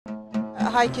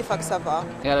هاي كيفك سافا؟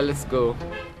 يلا let's go.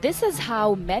 This is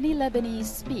how many Lebanese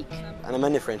speak. أنا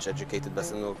ماني French educated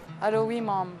بس إنه Hello, oui,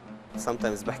 mom.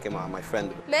 sometimes بحكي مع my friend.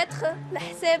 Maître,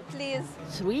 الحساب please.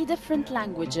 3 different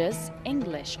languages,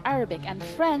 English, Arabic and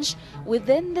French,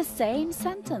 within the same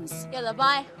sentence. يلا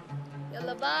باي.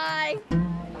 يلا باي.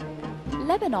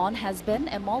 Lebanon has been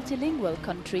a multilingual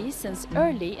country since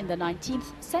early in the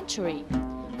 19th century.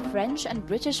 French and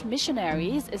British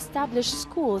missionaries established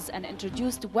schools and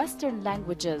introduced Western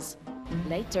languages.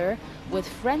 Later, with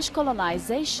French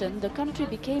colonization, the country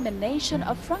became a nation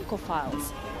of Francophiles.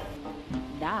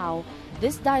 Now,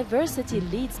 this diversity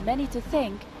leads many to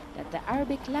think that the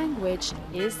Arabic language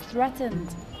is threatened.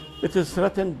 It is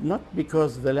threatened not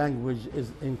because the language is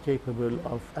incapable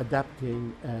of adapting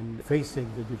and facing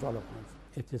the developments.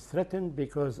 It is threatened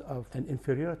because of an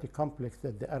inferiority complex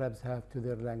that the Arabs have to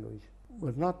their language.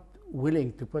 We're not willing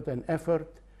to put an effort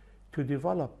to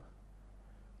develop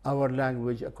our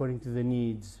language according to the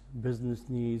needs, business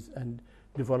needs and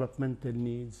developmental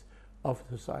needs of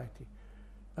society.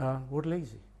 We're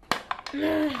lazy.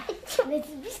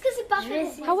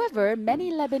 However, many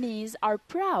Lebanese are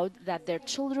proud that their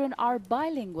children are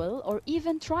bilingual or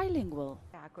even trilingual.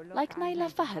 Like Naila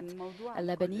Fahad, a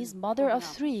Lebanese mother of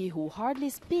 3 who hardly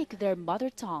speak their mother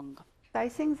tongue. I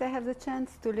think they have the chance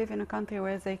to live in a country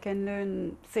where they can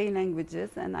learn 3 languages,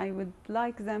 and I would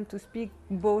like them to speak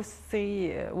both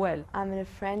 3 well. I'm in a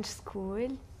French school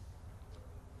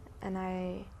and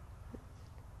I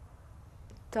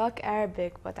talk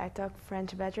Arabic, but I talk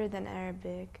French better than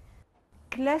Arabic.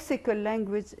 Classical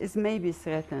language is maybe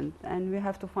threatened, and we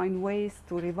have to find ways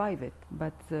to revive it.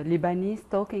 But Lebanese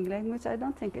talking language, I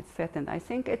don't think it's threatened. I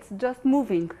think it's just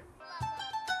moving.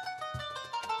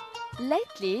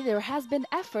 Lately, there has been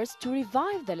efforts to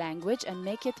revive the language and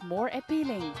make it more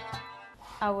appealing.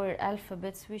 Our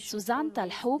alphabets, Suzanne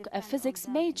Talhouk, a physics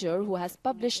major who has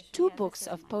published 2 books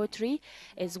of poetry,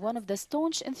 is one of the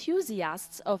staunch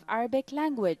enthusiasts of Arabic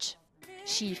language.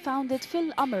 She founded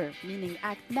Fil Amr, meaning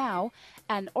Act Now,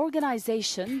 an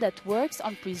organization that works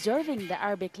on preserving the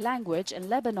Arabic language in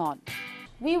Lebanon.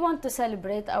 We want to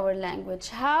celebrate our language.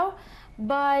 How?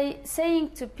 By saying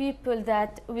to people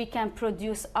that we can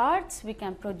produce arts, we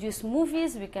can produce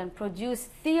movies, we can produce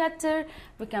theater,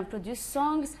 we can produce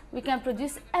songs, we can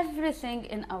produce everything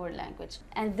in our language.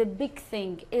 And the big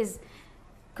thing is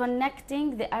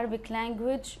connecting the Arabic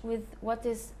language with what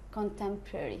is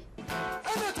contemporary.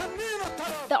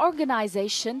 The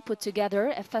organization put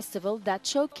together a festival that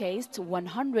showcased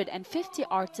 150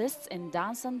 artists in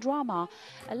dance and drama,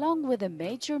 along with a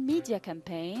major media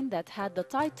campaign that had the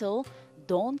title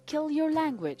 "Don't Kill Your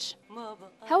Language."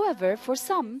 However, for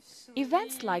some,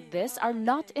 events like this are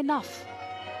not enough.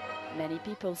 Many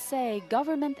people say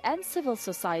government and civil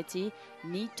society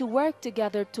need to work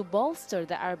together to bolster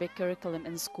the Arabic curriculum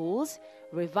in schools,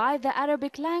 revive the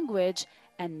Arabic language,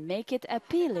 and make it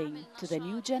appealing to the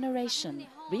new generation.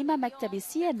 Rima Maktabi,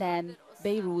 CNN,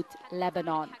 Beirut,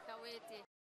 Lebanon.